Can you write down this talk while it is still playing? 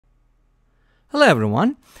Hello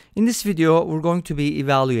everyone. In this video, we're going to be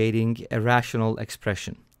evaluating a rational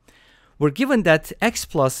expression. We're given that x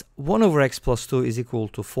plus 1 over x plus 2 is equal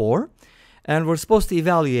to 4, and we're supposed to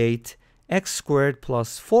evaluate x squared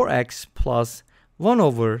plus 4x plus 1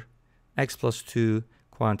 over x plus 2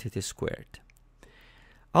 quantity squared.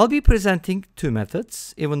 I'll be presenting two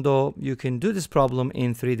methods, even though you can do this problem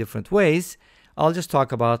in three different ways. I'll just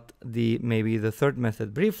talk about maybe the third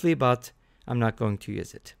method briefly, but I'm not going to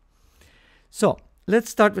use it. So let's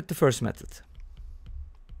start with the first method.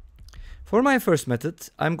 For my first method,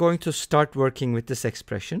 I'm going to start working with this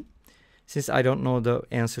expression. Since I don't know the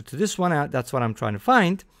answer to this one, that's what I'm trying to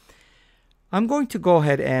find. I'm going to go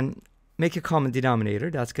ahead and make a common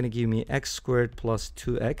denominator. That's going to give me x squared plus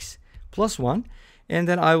 2x plus 1. And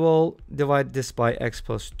then I will divide this by x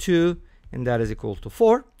plus 2, and that is equal to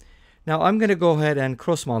 4. Now I'm going to go ahead and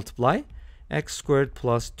cross multiply. X squared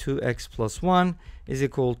plus 2x plus 1 is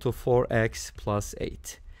equal to 4x plus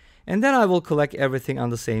 8. And then I will collect everything on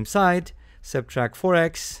the same side, subtract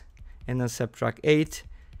 4x, and then subtract 8.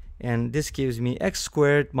 And this gives me x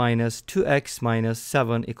squared minus 2x minus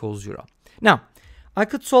 7 equals 0. Now, I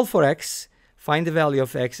could solve for x, find the value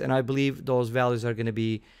of x, and I believe those values are going to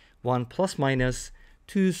be 1 plus minus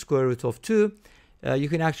 2 square root of 2. You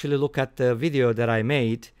can actually look at the video that I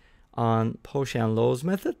made on Poche and Low's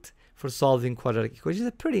method for solving quadratic equations.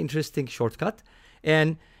 It's a pretty interesting shortcut,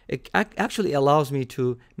 and it actually allows me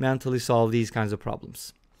to mentally solve these kinds of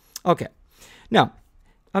problems. Okay, now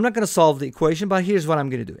I'm not going to solve the equation, but here's what I'm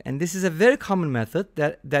going to do. And this is a very common method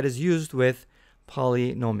that is used with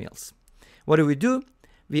polynomials. What do?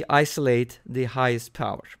 We isolate the highest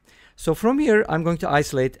power. So from here, I'm going to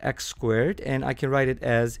isolate x squared, and I can write it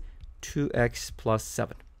as 2x plus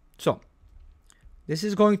 7. So this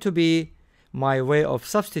is going to be my way of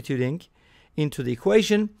substituting into the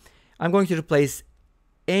equation. I'm going to replace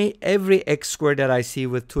every x squared that I see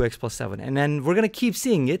with 2x plus 7. And then we're going to keep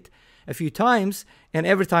seeing it a few times. And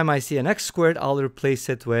every time I see an x squared, I'll replace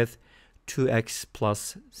it with 2x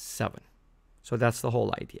plus 7. So that's the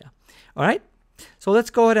whole idea. All right. So let's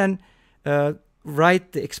go ahead and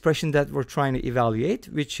write the expression that we're trying to evaluate,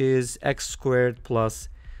 which is x squared plus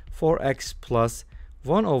 4x plus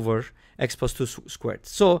 1 over x plus 2 squared.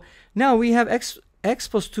 So now we have x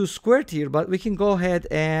plus 2 squared here, but we can go ahead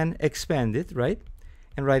and expand it, right?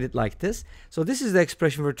 And write it like this. So this is the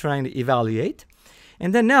expression we're trying to evaluate.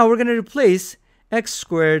 And then now we're going to replace x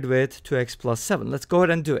squared with 2x plus 7. Let's go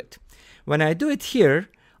ahead and do it. When I do it here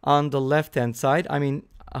on the left-hand side, I mean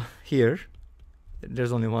here,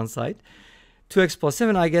 there's only one side, 2x plus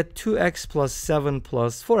 7, I get 2x plus 7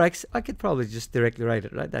 plus 4x. I could probably just directly write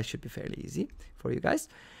it, right? That should be fairly easy for you guys.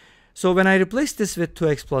 So when I replace this with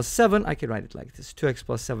 2x plus 7, I can write it like this. 2x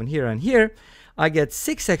plus 7 here and here. I get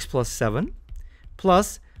 6x plus 7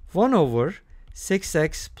 plus 1 over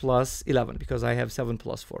 6x plus 11, because I have 7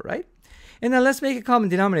 plus 4, right? And then let's make a common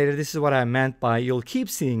denominator. This is what I meant by you'll keep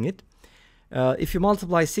seeing it. If you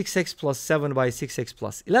multiply 6x plus 7 by 6x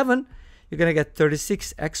plus 11, you're going to get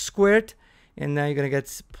 36x squared. And now you're going to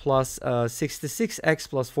get plus 66x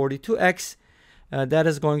plus 42x. That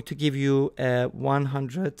is going to give you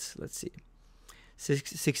 100, let's see,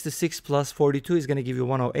 66 plus 42 is going to give you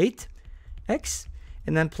 108x,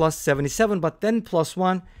 and then plus 77, but then plus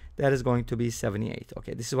 1, that is going to be 78.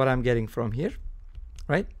 Okay, this is what I'm getting from here,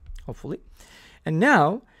 right? Hopefully. And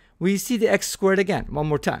now we see the x squared again, one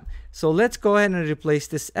more time. So let's go ahead and replace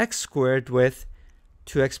this x squared with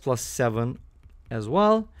 2x plus 7 as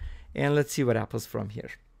well. And let's see what happens from here.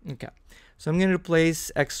 Okay. So I'm going to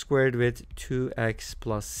replace x squared with 2x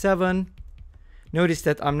plus 7. Notice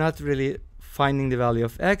that I'm not really finding the value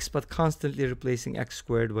of x, but constantly replacing x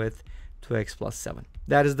squared with 2x plus 7.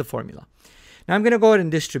 That is the formula. Now I'm going to go ahead and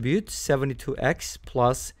distribute 72x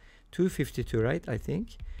plus 252, right? I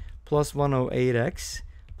think. Plus 108x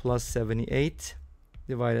plus 78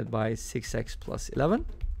 divided by 6x plus 11.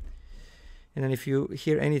 And then if you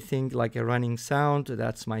hear anything like a running sound,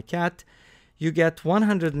 that's my cat. You get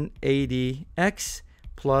 180x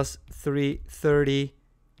plus 330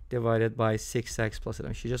 divided by 6x plus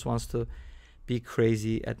 11. She just wants to be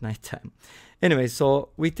crazy at nighttime. Anyway, so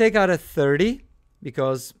we take out a 30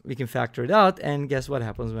 because we can factor it out. And guess what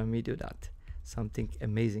happens when we do that? Something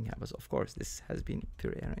amazing happens. Of course, this has been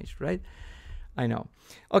prearranged, right? I know.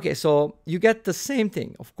 Okay, so you get the same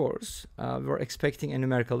thing, of course. We're expecting a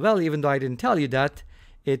numerical value, even though I didn't tell you that.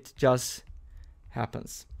 It just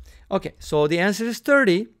happens. Okay, so the answer is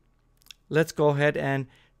 30. Let's go ahead and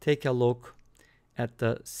take a look at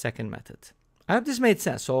the second method. I hope this made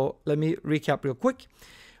sense. So let me recap real quick.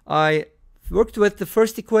 I worked with the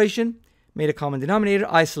first equation, made a common denominator,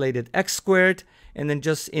 isolated x squared, And then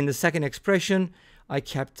just in the second expression, I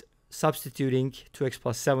kept substituting 2x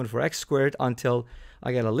plus 7 for x squared until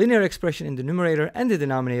I get a linear expression in the numerator and the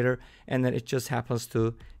denominator, and then it just happens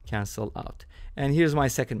to cancel out. And here's my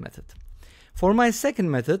second method. For my second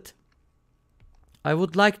method, I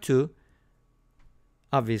would like to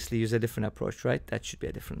obviously use a different approach, right? That should be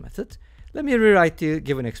a different method. Let me rewrite the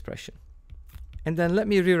given expression. And then let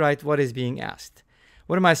me rewrite what is being asked.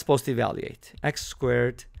 What am I supposed to evaluate? X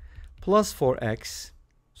squared plus 4x,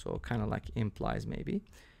 so kind of like implies maybe,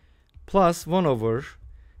 plus 1 over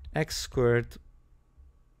x squared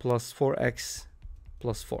plus 4x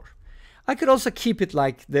plus 4. I could also keep it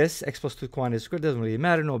like this, x plus 2 quantity squared, doesn't really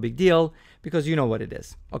matter, no big deal, because you know what it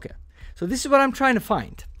is. Okay, so this is what I'm trying to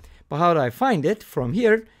find. But how do I find it? From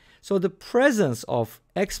here, so the presence of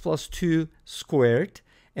x plus 2 squared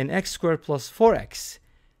and x squared plus 4x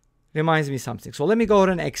reminds me something. So let me go ahead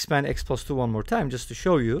and expand x plus 2 one more time just to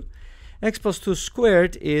show you. X plus 2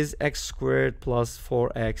 squared is x squared plus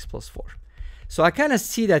 4x plus 4. So I kind of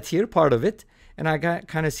see that here, part of it, and I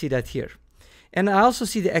kind of see that here. And I also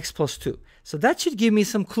see the x plus 2. So that should give me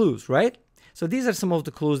some clues, right? So these are some of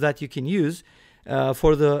the clues that you can use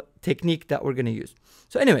for the technique that we're going to use.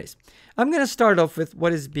 So anyways, I'm going to start off with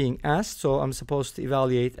what is being asked. So I'm supposed to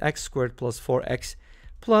evaluate x squared plus 4x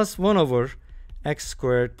plus 1 over x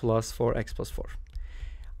squared plus 4x plus 4.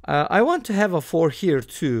 I want to have a 4 here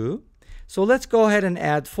too. So let's go ahead and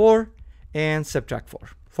add 4 and subtract 4.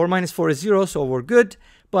 4 minus 4 is 0, so we're good.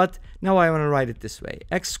 But now I want to write it this way.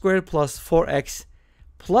 X squared plus 4x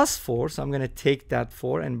plus 4. So I'm going to take that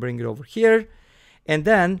 4 and bring it over here. And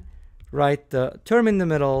then write the term in the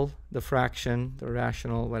middle, the fraction, the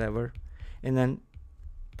rational, whatever. And then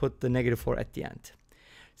put the negative 4 at the end.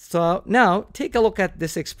 So now take a look at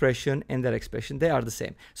this expression and that expression. They are the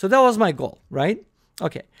same. So that was my goal, right?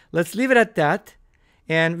 Okay, let's leave it at that.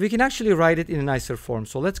 And we can actually write it in a nicer form.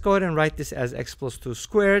 So let's go ahead and write this as x plus 2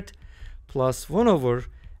 squared plus 1 over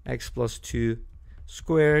x plus 2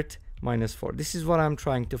 squared minus 4. This is what I'm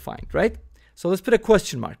trying to find, right? So let's put a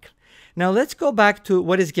question mark. Now let's go back to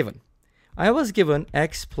what is given. I was given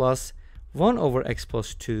x plus 1 over x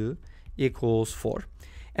plus 2 equals 4.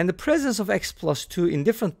 And the presence of x plus 2 in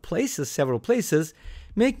different places, several places,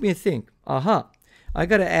 make me think, aha, I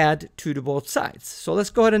got to add 2 to both sides. So let's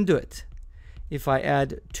go ahead and do it. If I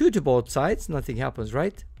add 2 to both sides, nothing happens,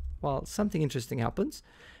 right? Well, something interesting happens,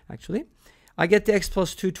 actually. I get the x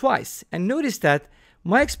plus 2 twice. And notice that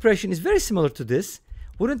my expression is very similar to this.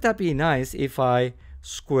 Wouldn't that be nice if I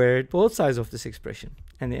squared both sides of this expression?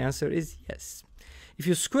 And the answer is yes. If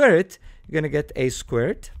you square it, you're going to get a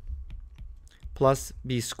squared plus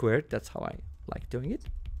b squared. That's how I like doing it.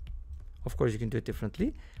 Of course, you can do it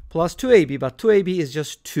differently. Plus 2ab, but 2ab is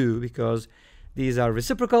just 2 because these are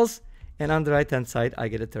reciprocals. And on the right-hand side, I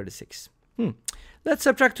get a 36. Let's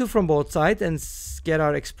subtract 2 from both sides and get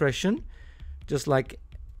our expression. Just like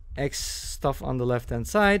x stuff on the left-hand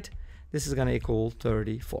side, this is going to equal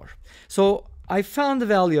 34. So I found the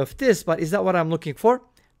value of this, but is that what I'm looking for?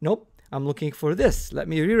 Nope, I'm looking for this. Let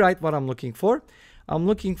me rewrite what I'm looking for. I'm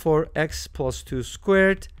looking for x plus 2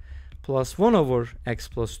 squared plus 1 over x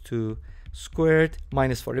plus 2 squared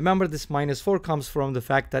minus 4. Remember, this minus 4 comes from the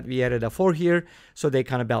fact that we added a 4 here, so they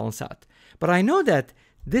kind of balance out. But I know that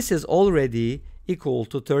this is already equal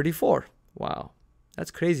to 34. Wow, that's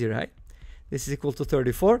crazy, right? This is equal to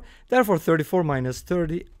 34. Therefore, 34 minus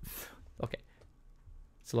 30. Okay,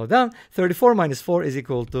 slow down. 34 minus 4 is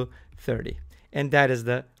equal to 30. And that is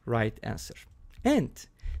the right answer. And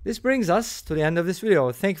this brings us to the end of this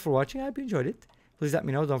video. Thank you for watching. I hope you enjoyed it. Please let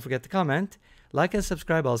me know. Don't forget to comment, like, and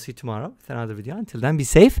subscribe. I'll see you tomorrow with another video. Until then, be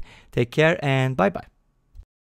safe, take care, and bye-bye.